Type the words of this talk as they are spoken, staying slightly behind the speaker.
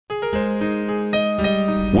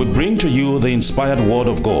We bring to you the inspired word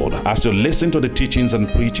of God as you listen to the teachings and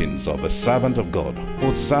preachings of the servant of God,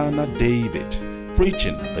 Hosanna David,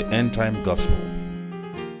 preaching the end-time gospel.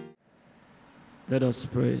 Let us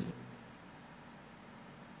pray.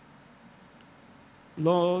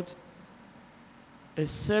 Lord,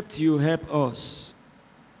 except you help us,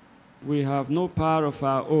 we have no power of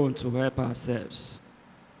our own to help ourselves.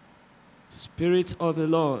 Spirit of the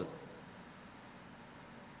Lord,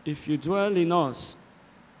 if you dwell in us,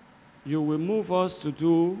 you will move us to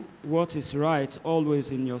do what is right always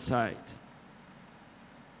in your sight.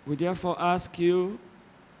 We therefore ask you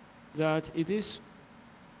that it is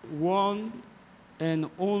one and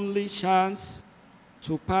only chance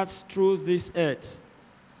to pass through this earth.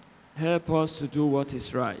 Help us to do what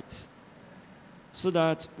is right, so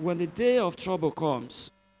that when the day of trouble comes,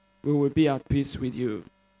 we will be at peace with you.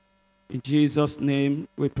 In Jesus' name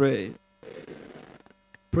we pray.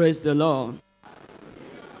 Praise the Lord.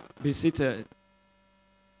 Be seated.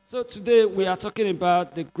 So today we are talking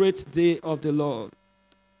about the great day of the Lord.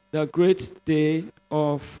 The great day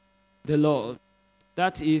of the Lord.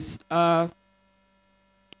 That is our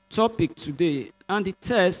topic today. And the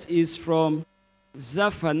text is from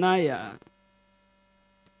Zephaniah.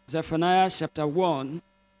 Zephaniah chapter 1,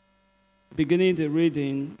 beginning the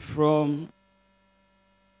reading from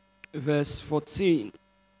verse 14.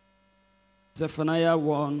 Zephaniah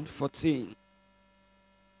 1:14.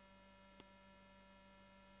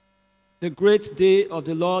 The great day of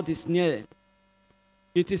the Lord is near.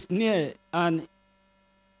 It is near and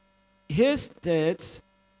hasted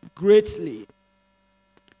greatly.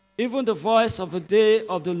 Even the voice of the day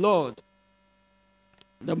of the Lord.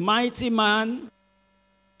 The mighty man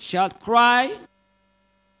shall cry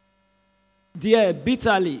there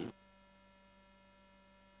bitterly.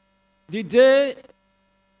 The day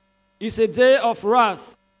is a day of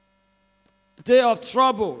wrath, a day of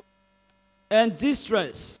trouble and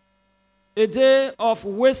distress, a day of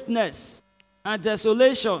wasteness and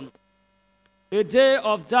desolation, a day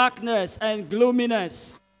of darkness and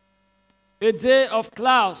gloominess, a day of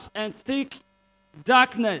clouds and thick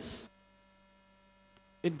darkness,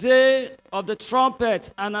 a day of the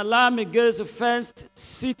trumpet and alarm against the fenced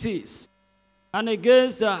cities and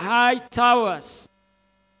against the high towers.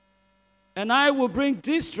 And I will bring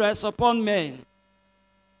distress upon men,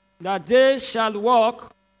 that they shall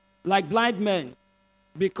walk like blind men,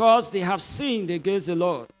 because they have sinned against the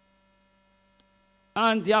Lord.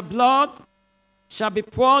 And their blood shall be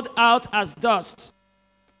poured out as dust,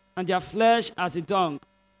 and their flesh as a dung.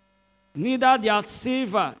 Neither their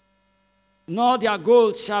silver nor their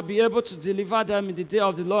gold shall be able to deliver them in the day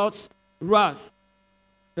of the Lord's wrath.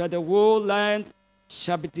 But the whole land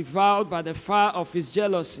shall be devoured by the fire of his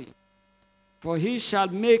jealousy. For he shall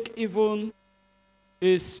make even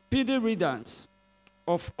a speedy riddance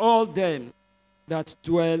of all them that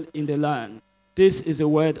dwell in the land. This is the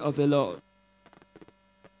word of the Lord.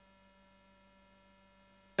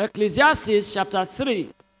 Ecclesiastes chapter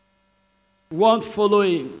 3, 1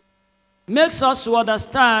 following, makes us to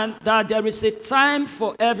understand that there is a time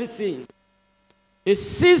for everything, a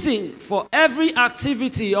season for every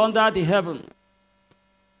activity under the heaven.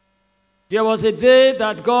 There was a day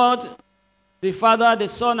that God, the Father, the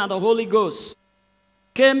Son, and the Holy Ghost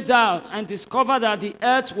came down and discovered that the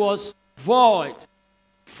earth was void,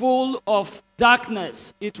 full of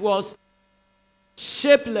darkness. It was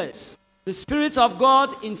shapeless. The Spirit of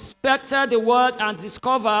God inspected the world and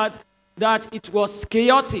discovered that it was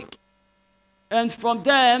chaotic. And from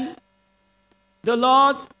them, the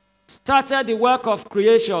Lord started the work of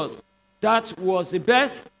creation. That was the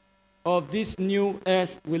birth of this new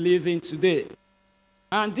earth we live in today.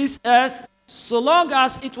 And this earth, so long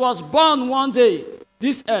as it was born one day,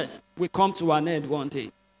 this earth will come to an end one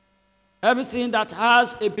day. Everything that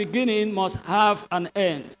has a beginning must have an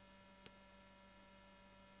end.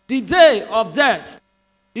 The day of death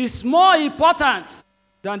is more important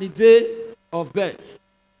than the day of birth.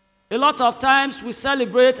 A lot of times we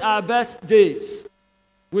celebrate our birthdays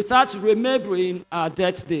without remembering our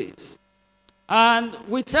death days. And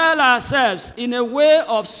we tell ourselves in a way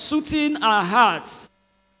of soothing our hearts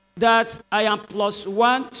that I am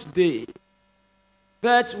 +1 today.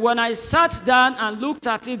 But when I sat down and looked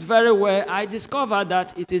at it very well, I discovered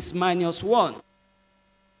that it is -1.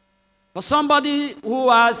 For somebody who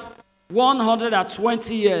has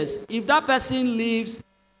 120 years, if that person lives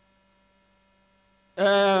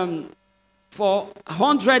for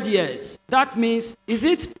 100 years, that means, is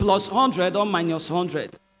it +100 or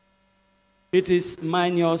 -100? It is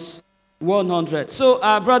 -100. So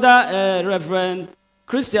our brother, Reverend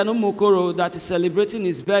Christian Mukoro, that is celebrating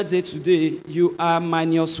his birthday today, you are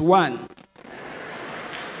 -1.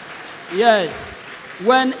 Yes.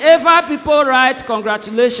 Whenever people write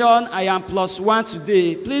congratulations, I am +1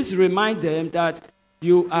 today, please remind them that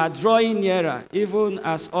you are drawing nearer, even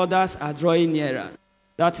as others are drawing nearer.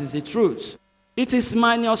 That is the truth. It is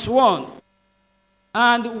 -1.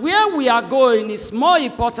 And where we are going is more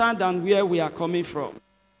important than where we are coming from.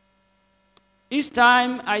 Each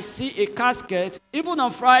time I see a casket, even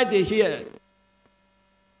on Friday here,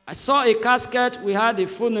 I saw a casket. We had a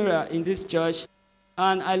funeral in this church,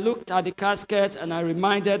 and I looked at the casket and I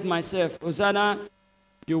reminded myself, Hosanna,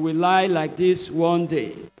 you will lie like this one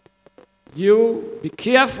day. You, be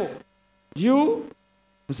careful. You,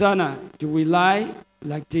 Hosanna, you will lie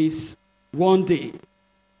like this one day.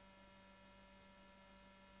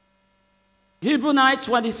 Hebrew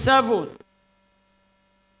 9:27.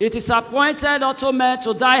 It is appointed unto men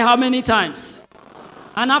to die how many times?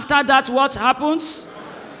 And after that, what happens?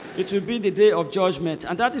 It will be the day of judgment.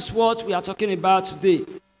 And that is what we are talking about today.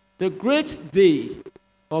 The great day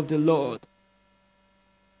of the Lord.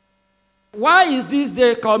 Why is this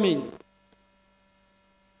day coming?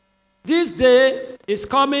 This day is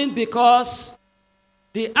coming because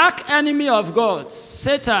the arch-enemy of God,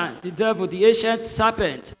 Satan, the devil, the ancient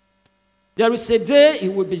serpent, there is a day he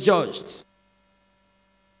will be judged.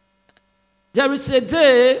 There is a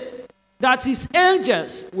day that his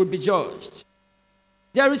angels will be judged.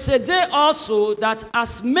 There is a day also that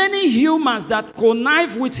as many humans that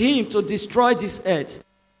connive with him to destroy this earth,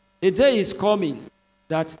 a day is coming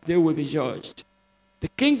that they will be judged. The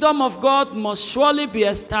kingdom of God must surely be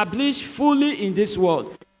established fully in this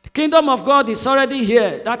world. The kingdom of God is already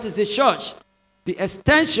here. That is the church, the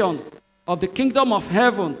extension of the kingdom of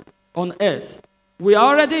heaven on earth. We are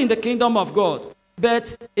already in the kingdom of God.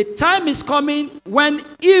 But a time is coming when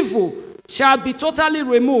evil shall be totally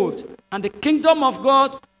removed, and the kingdom of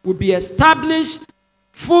God will be established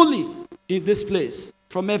fully in this place,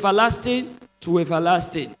 from everlasting to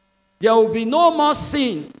everlasting. There will be no more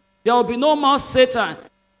sin. There will be no more Satan.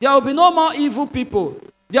 There will be no more evil people.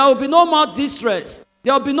 There will be no more distress.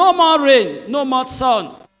 There will be no more rain, no more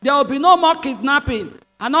sun. There will be no more kidnapping.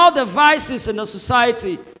 And all the vices in the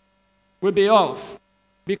society will be off,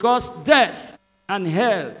 because death and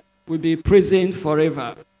hell will be imprisoned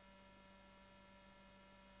forever.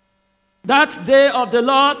 That day of the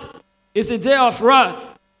Lord is a day of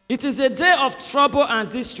wrath. It is a day of trouble and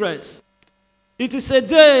distress. It is a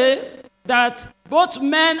day that both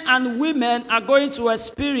men and women are going to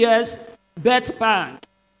experience birth pain.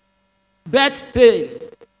 Birth pain.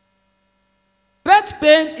 Birth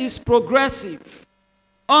pain is progressive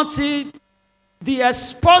until the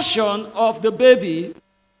expulsion of the baby.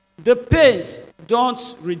 The pains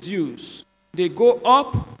don't reduce. They go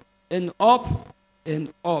up and up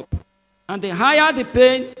and up. And the higher the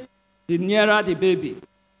pain, the nearer the baby.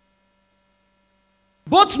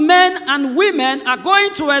 Both men and women are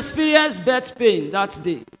going to experience birth pain that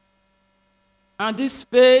day. And these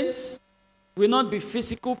pains will not be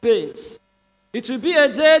physical pains. It will be a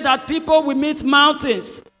day that people will meet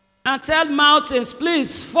mountains and tell mountains,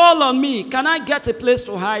 please fall on me. Can I get a place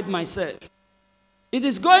to hide myself? It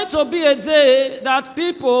is going to be a day that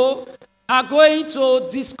people are going to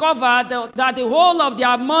discover that the whole of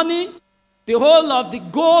their money, the whole of the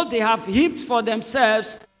gold they have heaped for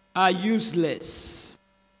themselves are useless.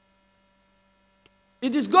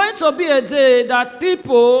 It is going to be a day that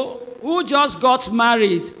people who just got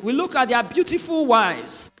married will look at their beautiful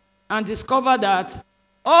wives and discover that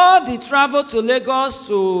all the travel to Lagos,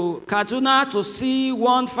 to Kaduna, to see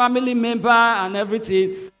one family member and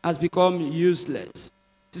everything has become useless.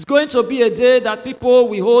 It's going to be a day that people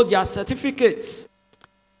will hold their certificates.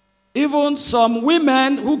 Even some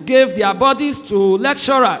women who gave their bodies to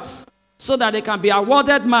lecturers so that they can be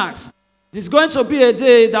awarded marks. It's going to be a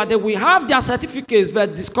day that they will have their certificates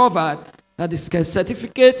but discovered that the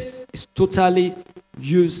certificate is totally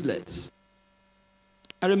useless.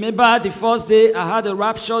 I remember the first day I had a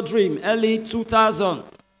rapture dream, early 2000.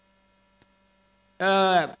 We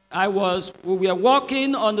were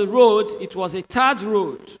walking on the road. It was a tarred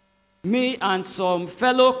road, me and some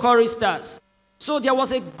fellow choristers. So there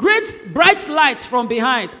was a great bright light from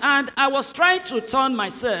behind, and I was trying to turn my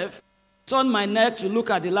neck to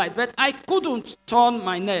look at the light, but I couldn't turn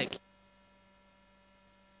my neck.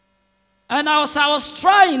 And I was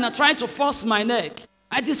trying to force my neck.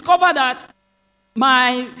 I discovered that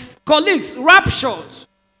my colleagues raptured,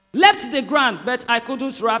 left the ground, but I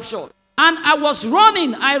couldn't rapture. And I was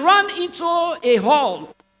running. I ran into a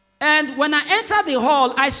hall. And when I entered the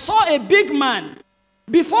hall, I saw a big man.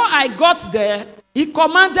 Before I got there, he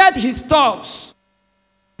commanded his thugs.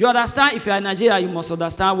 You understand? If you're in Nigeria, you must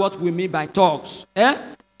understand what we mean by thugs.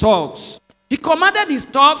 Thugs. He commanded his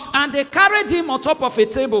dogs, and they carried him on top of a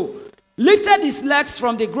table, lifted his legs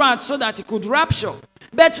from the ground so that he could rapture.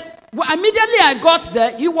 But immediately I got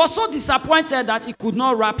there, he was so disappointed that he could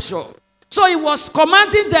not rapture. So he was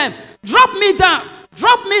commanding them, drop me down,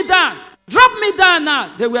 drop me down, drop me down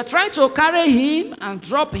now. They were trying to carry him and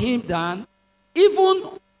drop him down. Even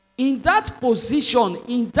in that position,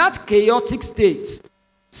 in that chaotic state,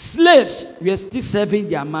 slaves were still serving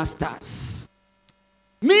their masters.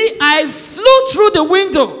 Me, I flew through the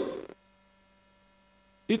window.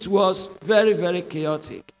 It was very, very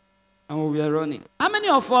chaotic. And we were running. How many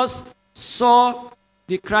of us saw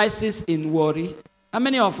the crisis in Warri? How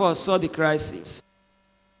many of us saw the crisis?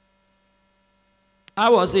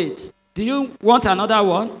 How was it? Do you want another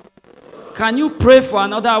one? Can you pray for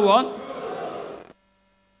another one?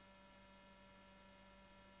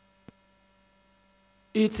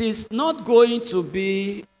 It is not going to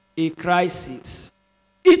be a crisis.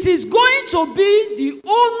 It is going to be the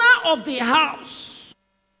owner of the house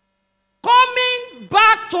coming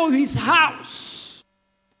back to his house.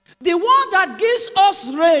 The one that gives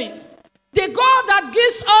us rain. The God that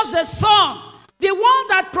gives us the sun. The one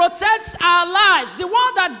that protects our lives. The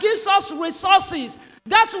one that gives us resources.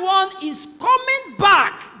 That one is coming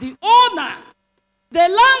back. The owner, the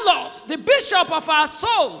landlord, the bishop of our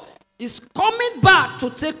soul is coming back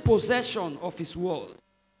to take possession of his world.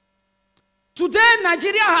 Today,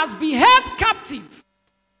 Nigeria has been held captive.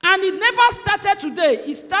 And it never started today.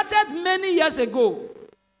 It started many years ago.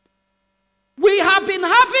 We have been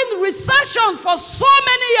having recession for so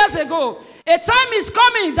many years ago. A time is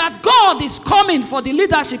coming that God is coming for the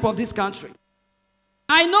leadership of this country.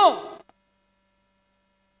 I know.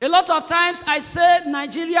 A lot of times I say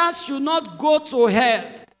Nigerians should not go to hell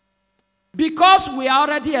because we are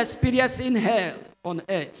already experiencing hell on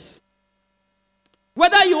earth.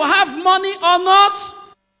 Whether you have money or not,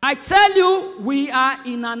 I tell you, we are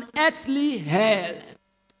in an earthly hell.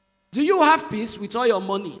 Do you have peace with all your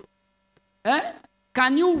money?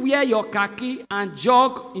 Can you wear your khaki and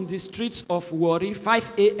jog in the streets of Warri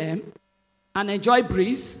 5 a.m. and enjoy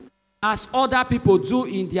breeze as other people do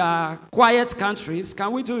in their quiet countries?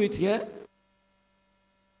 Can we do it here?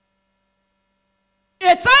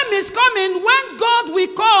 A time is coming when God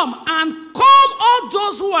will come and call all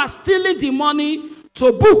those who are stealing the money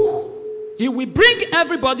to book. He will bring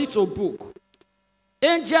everybody to book.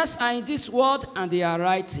 Angels are in this world and they are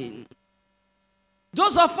writing.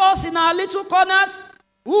 Those of us in our little corners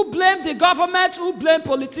who blame the government, who blame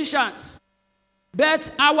politicians.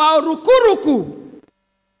 But our ruku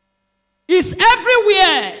is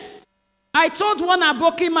everywhere. I told one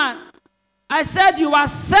Aboki man, I said, you are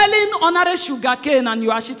selling honorary sugar cane and you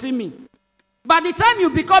are cheating me. By the time you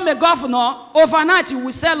become a governor, overnight you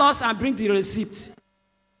will sell us and bring the receipt.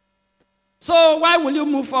 So why will you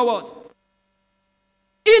move forward?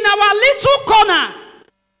 In our little corner,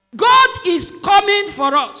 God is coming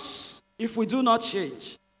for us if we do not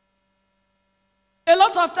change. A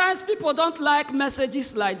lot of times people don't like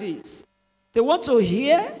messages like this. They want to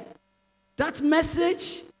hear that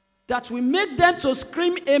message that will make them to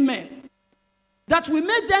scream amen. That will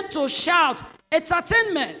make them to shout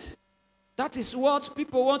entertainment. That is what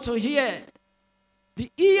people want to hear.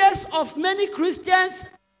 The ears of many Christians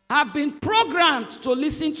have been programmed to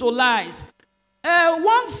listen to lies.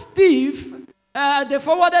 One Steve, they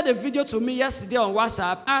forwarded a video to me yesterday on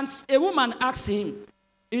WhatsApp, and a woman asked him,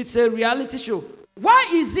 it's a reality show, why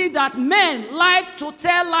is it that men like to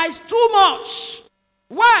tell lies too much?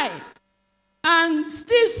 Why? And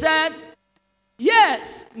Steve said,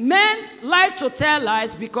 yes, men like to tell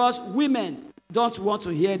lies because women don't want to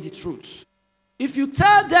hear the truth. If you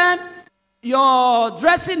tell them your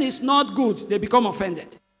dressing is not good, they become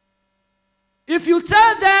offended. If you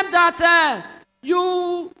tell them that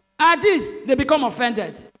you are this, they become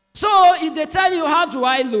offended. So if they tell you, how do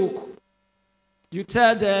I look? You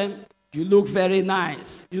tell them, you look very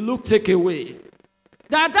nice. You look take away.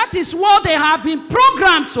 That is what they have been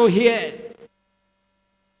programmed to hear.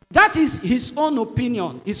 That is his own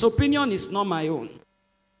opinion. His opinion is not my own.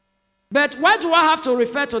 But why do I have to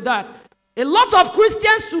refer to that? A lot of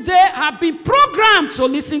Christians today have been programmed to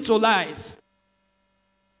listen to lies.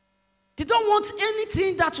 They don't want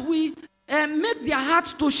anything that will make their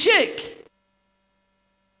hearts to shake.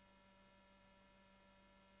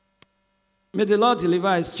 May the Lord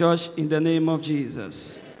deliver his church in the name of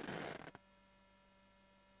Jesus.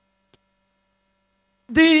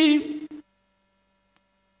 The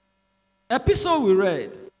episode we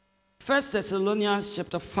read, 1 Thessalonians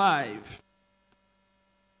chapter 5,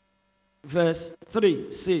 verse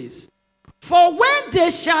 3 says, for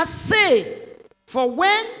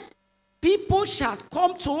when people shall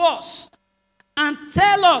come to us and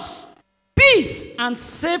tell us peace and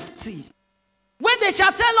safety. When they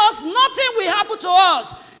shall tell us nothing will happen to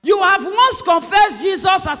us, you have once confessed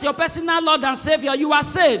Jesus as your personal Lord and Savior, you are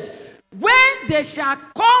saved. When they shall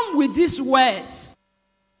come with these words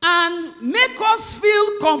and make us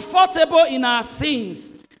feel comfortable in our sins,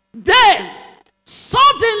 then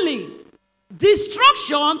suddenly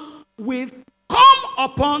destruction will come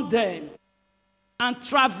upon them and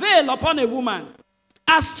travail upon a woman,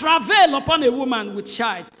 as travail upon a woman with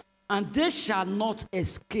child, and they shall not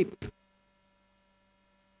escape.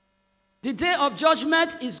 The day of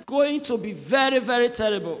judgment is going to be very, very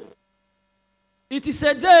terrible. It is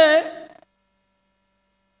a day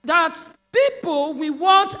that people will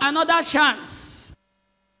want another chance.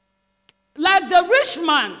 Like the rich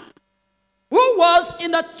man who was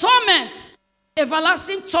in the torment,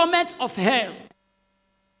 everlasting torment of hell.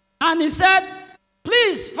 And he said,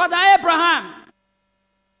 please, Father Abraham,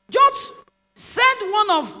 just send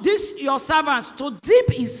one of these your servants to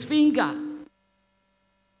dip his finger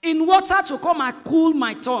in water to come and cool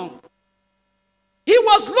my tongue. He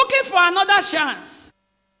was looking for another chance.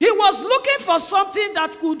 He was looking for something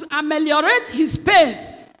that could ameliorate his pains,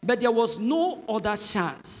 but there was no other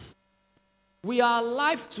chance. We are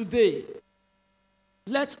alive today.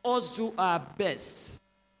 Let us do our best,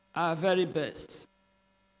 our very best,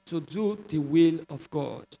 to do the will of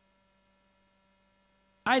God.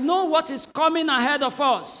 I know what is coming ahead of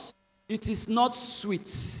us. It is not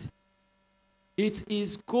sweet. It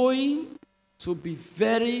is going to be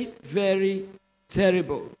very, very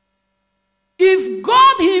terrible. If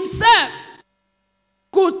God himself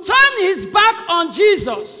could turn his back on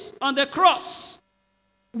Jesus on the cross,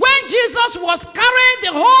 when Jesus was carrying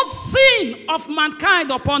the whole sin of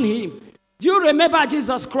mankind upon him, do you remember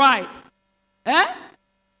Jesus cried? Eloi,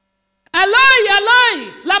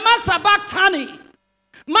 Eloi, lama sabachthani.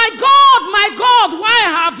 My God, why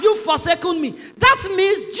have you forsaken me? That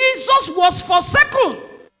means Jesus was forsaken.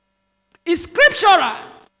 It's scriptural.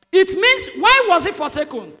 It means, why was he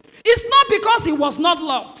forsaken? It's not because he was not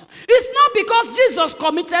loved. It's not because Jesus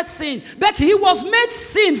committed sin, but he was made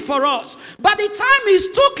sin for us. By the time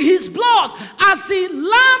he took his blood as the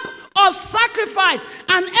lamb of sacrifice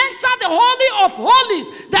and entered the Holy of Holies,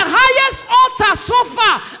 the highest altar so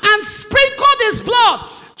far, and sprinkled his blood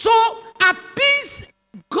to appease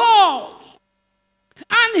God.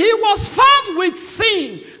 And he was found with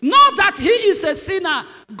sin. Not that he is a sinner.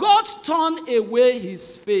 God turned away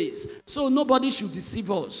his face. So nobody should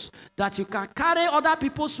deceive us that you can carry other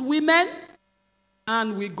people's women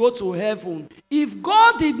and we go to heaven. If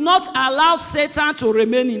God did not allow Satan to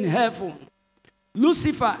remain in heaven,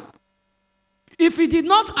 Lucifer, if he did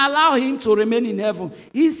not allow him to remain in heaven,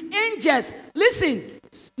 his angels, listen,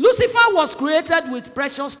 Lucifer was created with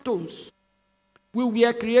precious stones. We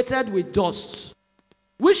were created with dust.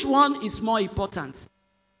 Which one is more important?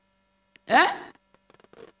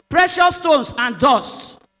 Precious stones and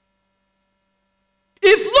dust.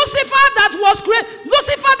 If Lucifer that was great,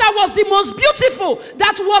 Lucifer that was the most beautiful,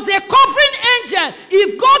 that was a covering angel,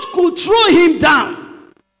 if God could throw him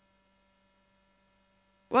down,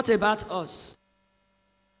 what about us?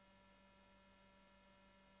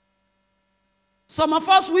 Some of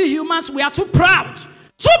us, we humans, we are too proud.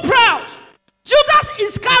 Too proud. Judas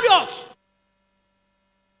Iscariot,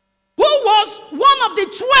 who was one of the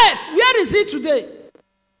 12, where is he today?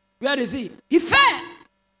 Where is he? He fell.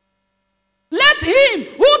 Let him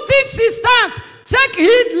who thinks he stands take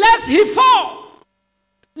heed lest he fall.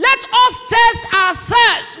 Let us test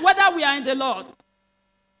ourselves whether we are in the Lord.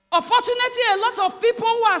 Unfortunately, a lot of people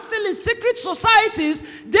who are still in secret societies,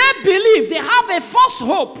 they believe, they have a false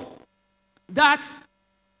hope that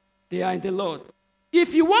they are in the Lord.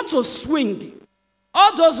 If you want to swing,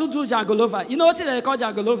 all those who do jagolova, you know what they call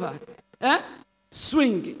jagolova?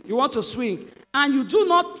 Swing. You want to swing. And you do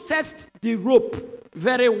not test the rope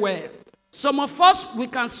very well. Some of us, we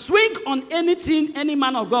can swing on anything any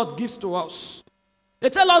man of God gives to us. They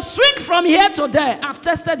tell us, swing from here to there. I've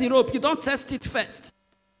tested the rope. You don't test it first.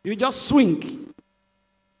 You just swing.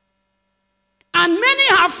 And many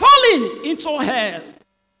have fallen into hell.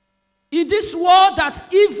 In this world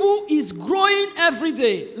that evil is growing every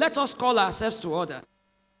day, let us call ourselves to order.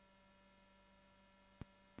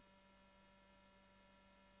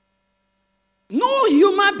 No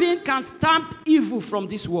human being can stamp evil from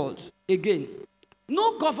this world again.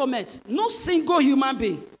 No government, no single human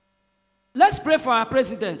being. Let's pray for our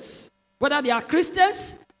presidents, whether they are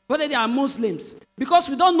Christians, whether they are Muslims, because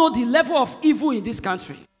we don't know the level of evil in this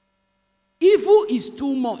country. Evil is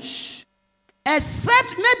too much.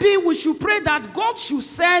 Except maybe we should pray that God should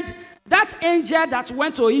send that angel that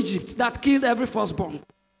went to Egypt that killed every firstborn.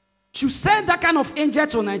 should send that kind of angel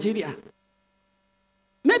to Nigeria.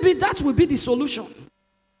 Maybe that will be the solution.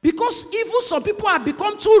 Because even some people have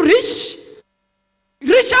become too rich,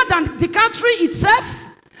 richer than the country itself,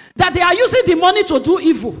 that they are using the money to do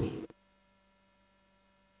evil.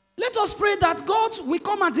 Let us pray that God will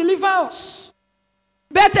come and deliver us.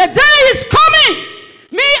 But a day is coming.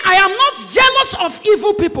 Me, I am not jealous of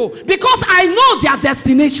evil people because I know their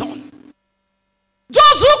destination.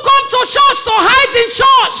 Those who come to church to hide in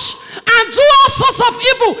church and do all sorts of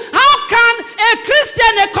evil. How can a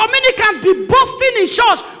Christian, a communicant be boasting in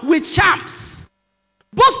church with charms?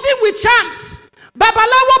 Boasting with charms.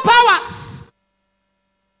 Babalawo powers.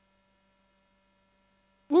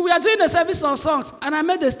 We were doing a service on songs and I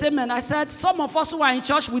made a statement. I said, some of us who are in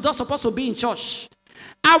church, we're not supposed to be in church.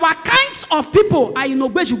 Our kinds of people are in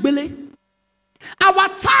Ogbejubele. Our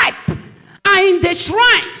type are in the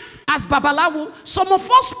shrines. As Babalawo, some of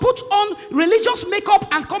us put on religious makeup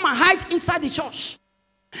and come and hide inside the church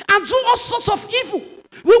and do all sorts of evil.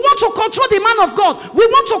 We want to control the man of God. We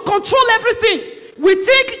want to control everything. We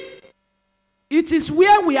think it is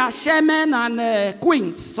where we are shaman and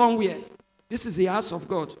queens somewhere. This is the house of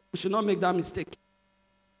God. We should not make that mistake.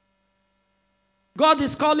 God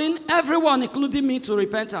is calling everyone, including me, to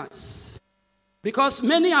repentance. Because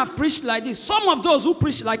many have preached like this. Some of those who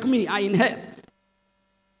preach like me are in hell.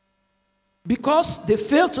 Because they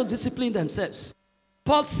fail to discipline themselves.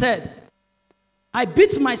 Paul said, I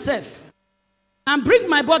beat myself and bring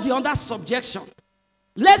my body under subjection,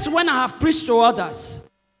 lest when I have preached to others,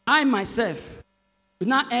 I myself will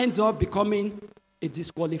not end up becoming a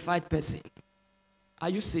disqualified person. Are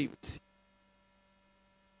you saved?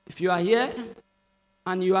 If you are here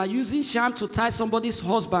and you are using sham to tie somebody's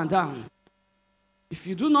husband down, if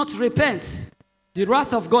you do not repent, the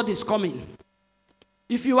wrath of God is coming.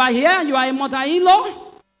 If you are here, you are a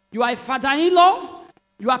mother-in-law, you are a father-in-law,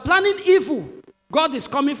 you are planning evil, God is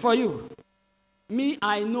coming for you. Me,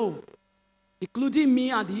 I know, including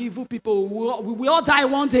me and the evil people, we will all die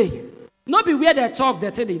one day. Not be where they talk,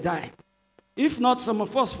 they say they die. If not, some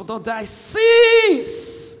of us will not die.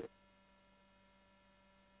 Cease!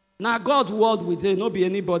 Now God world we dey, not be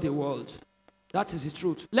anybody world. That is the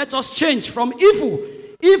truth. Let us change from evil.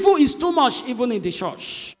 Evil is too much even in the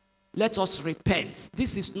church. Let us repent.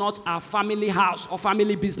 This is not our family house or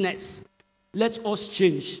family business. Let us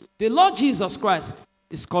change. The Lord Jesus Christ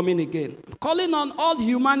is coming again. I'm calling on all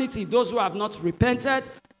humanity, those who have not repented,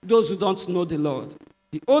 those who don't know the Lord.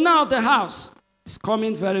 The owner of the house is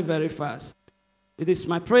coming very, very fast. It is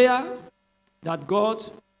my prayer that God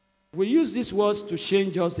will use these words to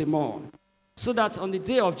change us the more, so that on the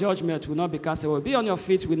day of judgment will not be cast away. Be on your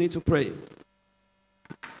feet, we need to pray.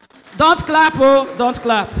 Don't clap, oh, don't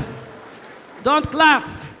clap. Don't clap.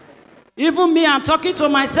 Even me, I'm talking to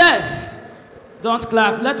myself. Don't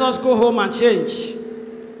clap. Let us go home and change.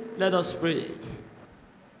 Let us pray.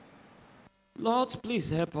 Lord,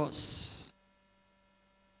 please help us.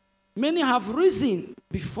 Many have risen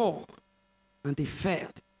before and they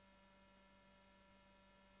failed.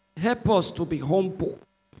 Help us to be humble.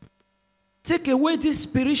 Take away this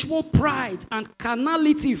spiritual pride and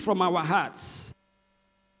carnality from our hearts.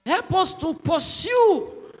 Help us to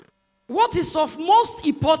pursue what is of most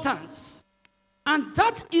importance, and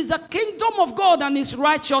that is the kingdom of God and his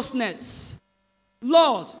righteousness.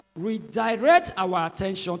 Lord, redirect our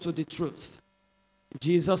attention to the truth. In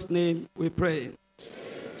Jesus' name we pray.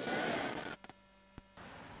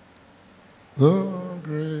 The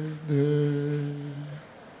great day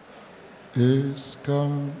is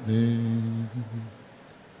coming.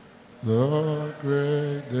 The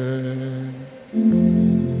great day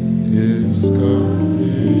is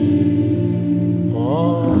coming.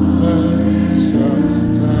 All men shall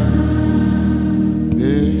stand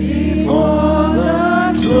before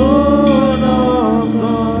the throne of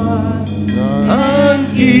God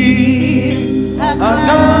and give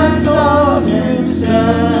account of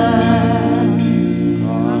themselves.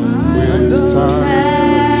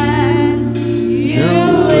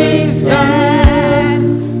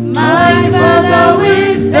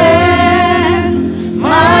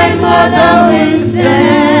 Father will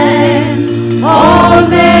stand, all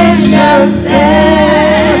men shall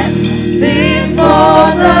stand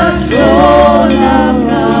before the throne of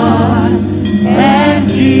God and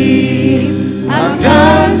give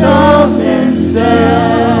account of themselves.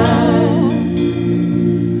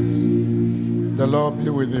 The Lord be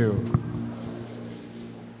with you.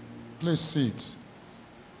 Please sit.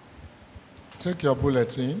 Take your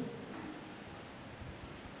bulletin.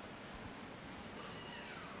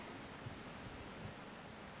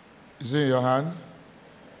 Is it in your hand?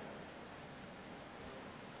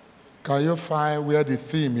 Can you find where the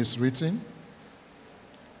theme is written?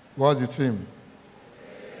 What's the theme?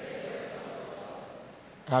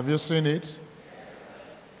 Have you seen it?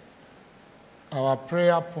 Our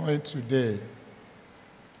prayer point today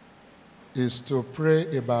is to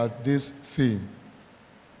pray about this theme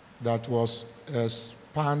that was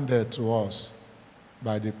expanded to us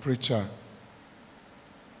by the preacher.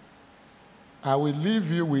 I will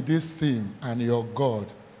leave you with this theme and your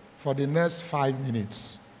God for the next 5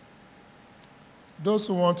 minutes. Those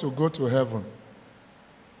who want to go to heaven,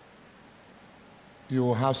 you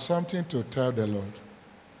will have something to tell the Lord.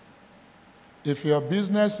 If your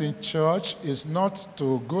business in church is not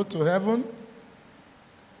to go to heaven,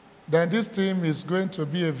 then this theme is going to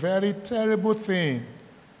be a very terrible thing.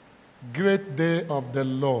 Great day of the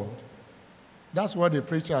Lord. That's what the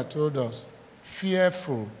preacher told us.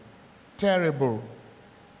 Fearful, terrible.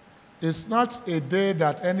 It's not a day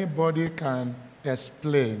that anybody can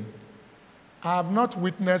explain. I have not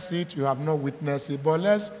witnessed it, you have not witnessed it, but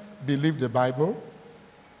let's believe the Bible.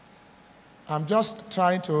 I'm just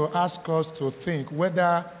trying to ask us to think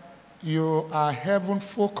whether you are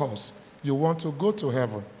heaven-focused, you want to go to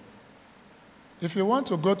heaven. If you want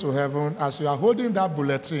to go to heaven, as you are holding that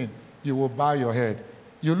bulletin, you will bow your head.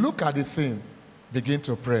 You look at the thing, begin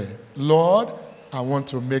to pray. Lord, I want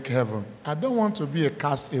to make heaven. I don't want to be a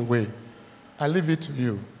castaway. I leave it to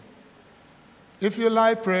you. If you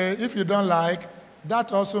like, pray. If you don't like,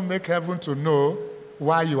 that also make heaven to know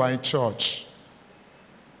why you are in church.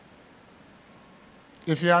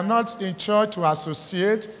 If you are not in church to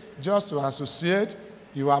associate, just to associate,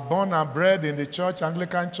 you are born and bred in the church,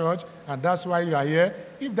 Anglican church, and that's why you are here.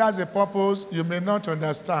 If that's a purpose, you may not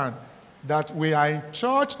understand that we are in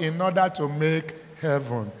church in order to make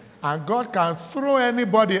heaven. And God can throw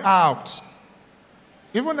anybody out.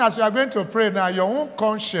 Even as you are going to pray now, your own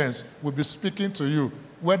conscience will be speaking to you,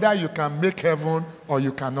 whether you can make heaven or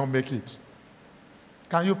you cannot make it.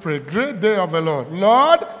 Can you pray? Great day of the Lord.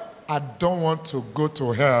 Lord, I don't want to go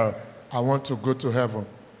to hell. I want to go to heaven.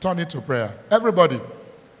 Turn it to prayer. Everybody.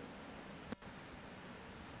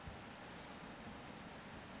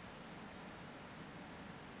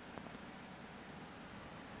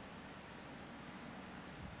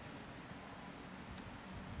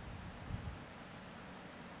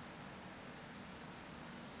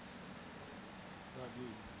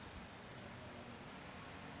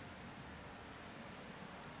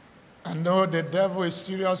 I know the devil is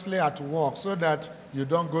seriously at work so that you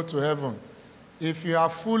don't go to heaven. If you are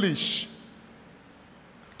foolish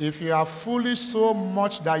so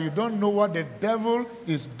much that you don't know what the devil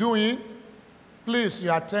is doing, please,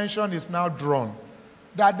 your attention is now drawn.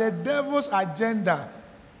 That the devil's agenda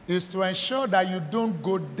is to ensure that you don't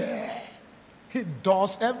go there. He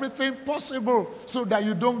does everything possible so that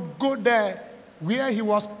you don't go there where he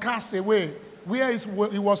was cast away, where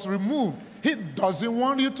he was removed. He doesn't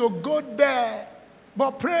want you to go there.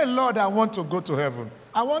 But pray, Lord, I want to go to heaven.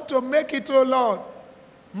 I want to make it, oh Lord.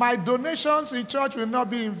 My donations in church will not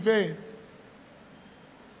be in vain.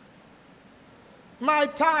 My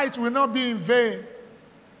tithes will not be in vain.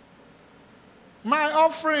 My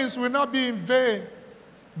offerings will not be in vain.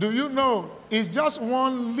 Do you know, it's just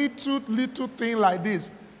one little thing like this.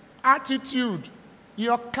 Attitude,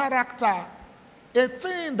 your character, a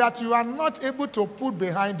thing that you are not able to put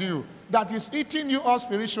behind you, that is eating you up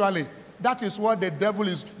spiritually. That is what the devil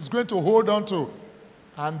is going to hold on to.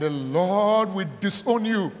 And the Lord will disown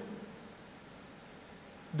you.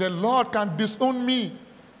 The Lord can disown me.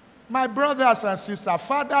 My brothers and sisters,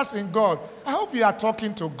 fathers in God, I hope you are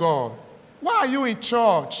talking to God. Why are you in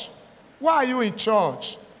church? Why are you in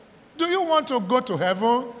church? Do you want to go to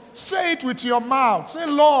heaven? Say it with your mouth. Say,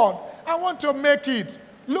 Lord, I want to make it.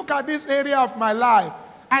 Look at this area of my life.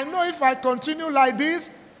 I know if I continue like this,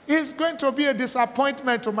 it's going to be a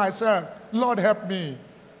disappointment to myself. Lord, help me.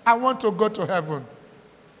 I want to go to heaven.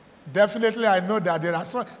 Definitely, I know that there are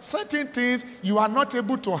certain things you are not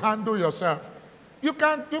able to handle yourself. You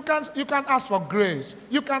can ask for grace.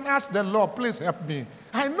 You can ask the Lord, please help me.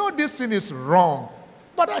 I know this thing is wrong,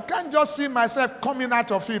 but I can't just see myself coming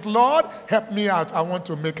out of it. Lord, help me out. I want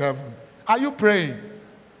to make heaven. Are you praying?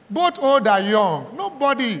 Both old and young.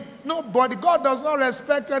 Nobody. God does not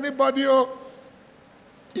respect anybody,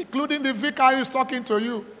 including the vicar who is talking to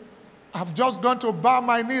you. I've just gone to bow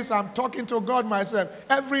my knees. I'm talking to God myself.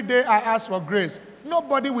 Every day I ask for grace.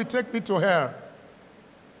 Nobody will take me to hell.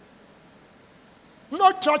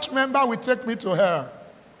 No church member will take me to hell.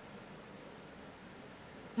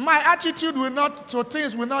 My attitude to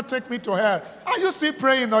things will not take me to hell. Are you still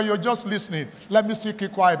praying or you're just listening? Let me see,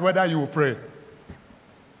 keep quiet, whether you will pray.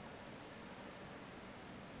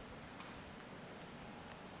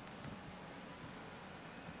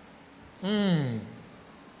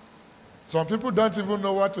 Some people don't even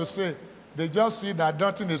know what to say. They just see that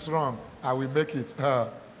nothing is wrong. I will make it.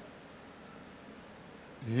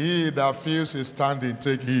 He that feels his standing,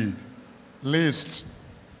 take heed, lest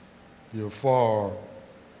you fall.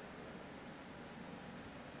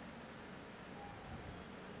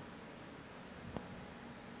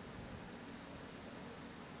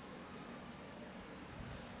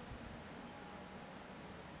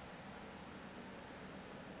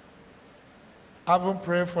 Haven't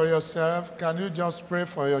prayed for yourself. Can you just pray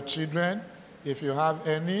for your children if you have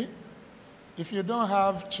any? If you don't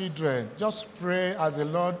have children, just pray as the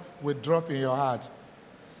Lord will drop in your heart.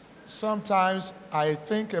 Sometimes I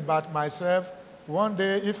think about myself, one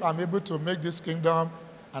day if I'm able to make this kingdom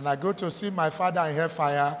and I go to see my father in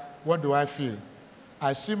hellfire, what do I feel?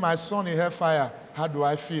 I see my son in hellfire, how do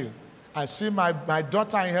I feel? I see my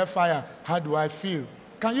daughter in hellfire, how do I feel?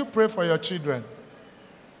 Can you pray for your children?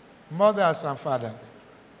 Mothers and fathers,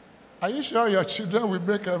 are you sure your children will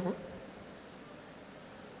make heaven?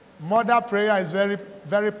 Mother prayer is very,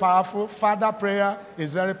 very powerful. Father prayer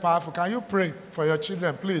is very powerful. Can you pray for your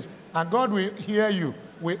children, please? And God will hear you.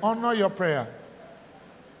 We honor your prayer.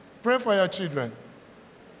 Pray for your children.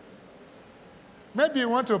 Maybe you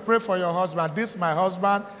want to pray for your husband. This my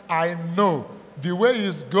husband, I know the way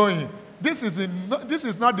he's going. This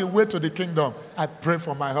is not the way to the kingdom. I pray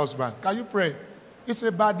for my husband. Can you pray? It's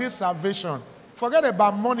about this salvation. Forget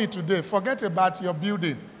about money today. Forget about your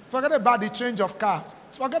building. Forget about the change of cars.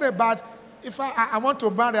 Forget about if I want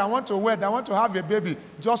to marry, I want to wed, I want to have a baby.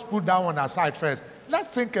 Just put that one aside first. Let's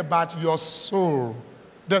think about your soul.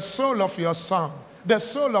 The soul of your son. The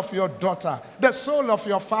soul of your daughter. The soul of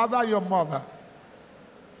your father, your mother.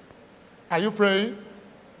 Are you praying?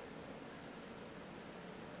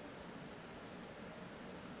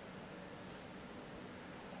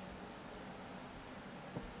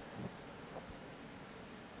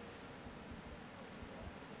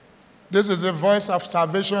 This is the voice of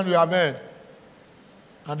salvation you have heard.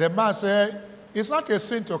 And the man said, it's not a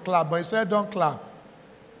sin to clap, but he said, don't clap.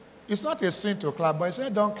 It's not a sin to clap, but he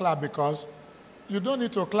said, don't clap because you don't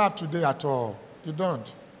need to clap today at all. You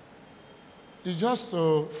don't. It's just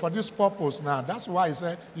for this purpose now. That's why he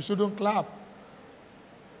said you shouldn't clap.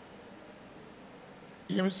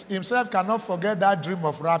 He himself cannot forget that dream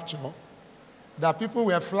of rapture, that people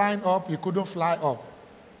were flying up, he couldn't fly up.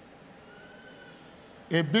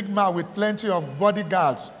 A big man with plenty of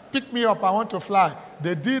bodyguards. Pick me up, I want to fly.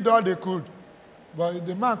 They did all they could, but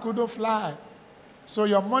the man couldn't fly. So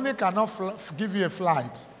your money cannot give you a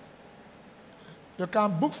flight. You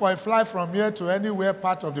can book for a flight from here to anywhere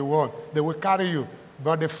part of the world. They will carry you.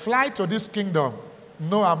 But the flight to this kingdom,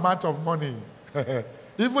 no amount of money.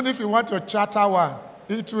 Even if you want to charter one,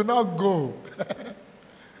 it will not go.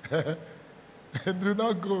 It will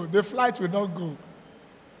not go. The flight will not go.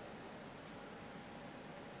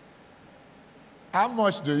 How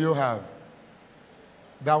much do you have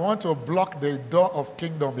that want to block the door of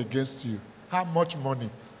kingdom against you? How much money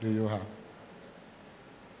do you have?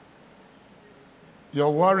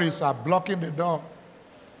 Your worries are blocking the door.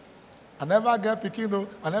 I never get picking,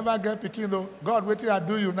 I never get picking. God, wait till I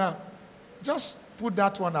do you now. Just put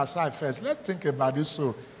that one aside first. Let's think about this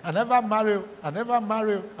soul. I never marry, I never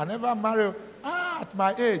marry, I never marry. At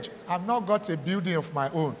my age, I've not got a building of my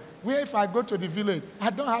own. Where if I go to the village,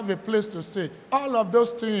 I don't have a place to stay. All of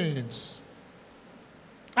those things.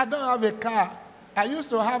 I don't have a car. I used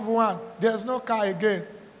to have one. There's no car again.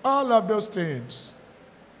 All of those things.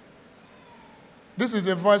 This is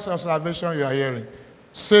the voice of salvation you are hearing.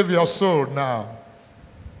 Save your soul now.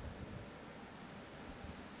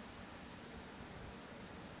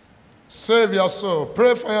 Save your soul.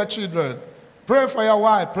 Pray for your children. Pray for your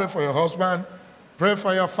wife. Pray for your husband. Pray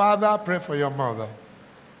for your father. Pray for your mother.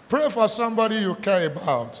 Pray for somebody you care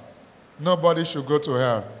about. Nobody should go to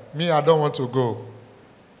hell. Me, I don't want to go.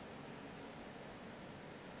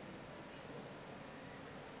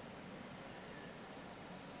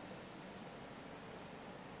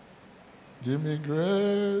 Give me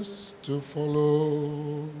grace to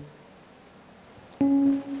follow.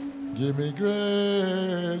 Give me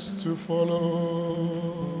grace to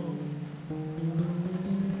follow.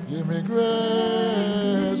 Give me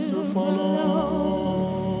grace to follow.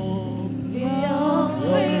 Your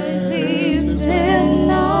grace is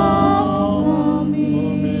enough for me.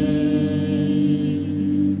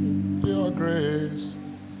 Your grace.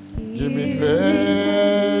 Give me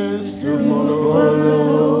grace to follow.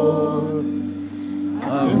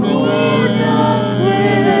 Give me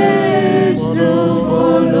grace to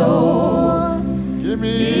follow. Give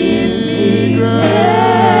me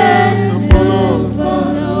grace to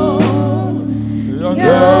follow. Your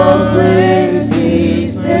Your grace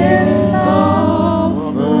is enough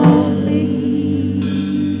for me.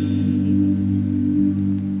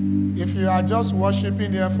 If you are just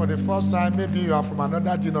worshiping here for the first time, maybe you are from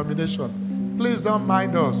another denomination, please don't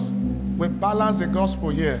mind us. We balance the gospel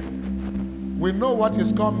here. We know what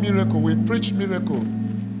is called miracle, we preach miracle.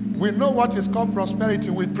 We know what is called prosperity,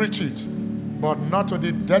 we preach it. But not to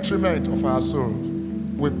the detriment of our soul.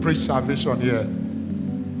 We preach salvation here.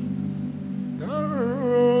 The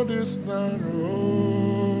road is narrow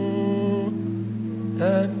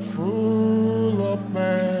and full of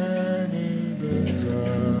many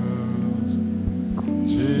dangers.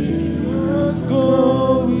 Jesus,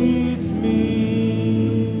 Go with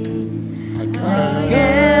me. I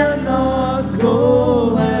Cannot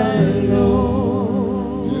go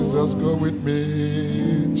alone. Jesus, go with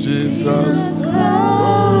me. Jesus,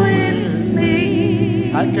 Go with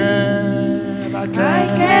me. I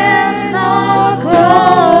cannot go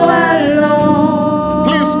alone.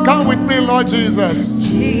 Please come with me, Lord Jesus.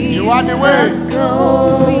 You are the way.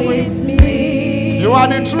 Go with me. You are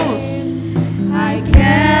the truth. I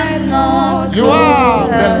cannot You go are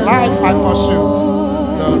the life I alone.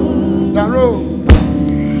 pursue. The road.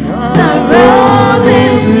 The road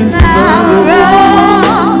is narrow.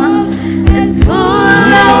 It's full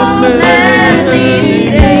of many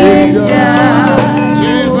dangers.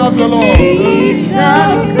 Jesus the Lord.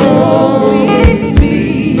 Jesus, go with me.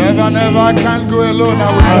 Never, never, I can't go alone. I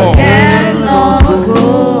will I fall. cannot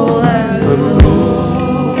go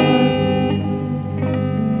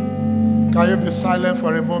alone. Can you be silent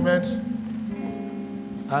for a moment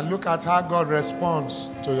and look at how God responds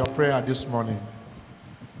to your prayer this morning?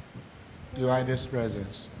 You are in His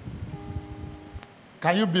presence.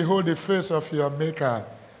 Can you behold the face of your Maker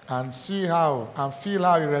and see how and feel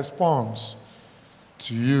how He responds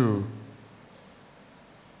to you?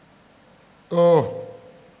 Oh,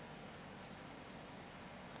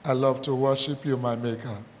 I love to worship you, my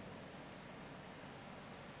Maker.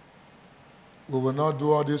 We will not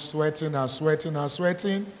do all this sweating and sweating and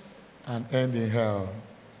sweating and end in hell.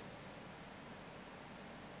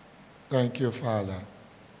 Thank you, Father.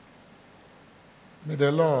 May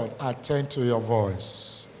the Lord attend to your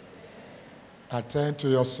voice, attend to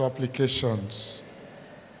your supplications,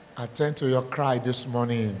 attend to your cry this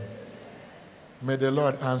morning. May the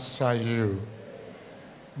Lord answer you.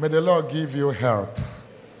 May the Lord give you help.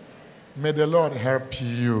 May the Lord help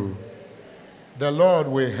you. The Lord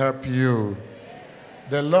will help you.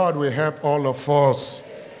 The Lord will help all of us.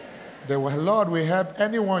 The Lord will help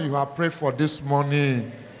anyone you have prayed for this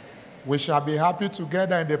morning. We shall be happy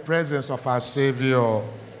together in the presence of our Savior.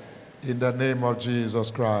 In the name of Jesus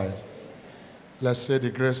Christ. Let's say the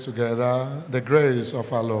grace together. The grace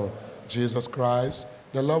of our Lord Jesus Christ,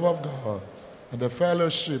 the love of God, and the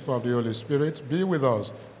fellowship of the Holy Spirit be with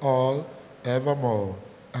us all evermore.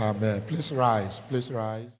 Amen. Please rise. Please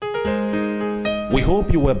rise. We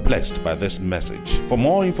hope you were blessed by this message. For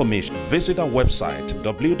more information, visit our website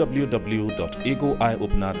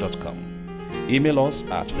www.eagleeyeopener.com. Email us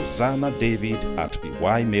at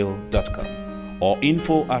hosannadavid@ymail.com or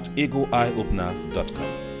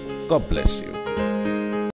info@eagleeyeopener.com. God bless you.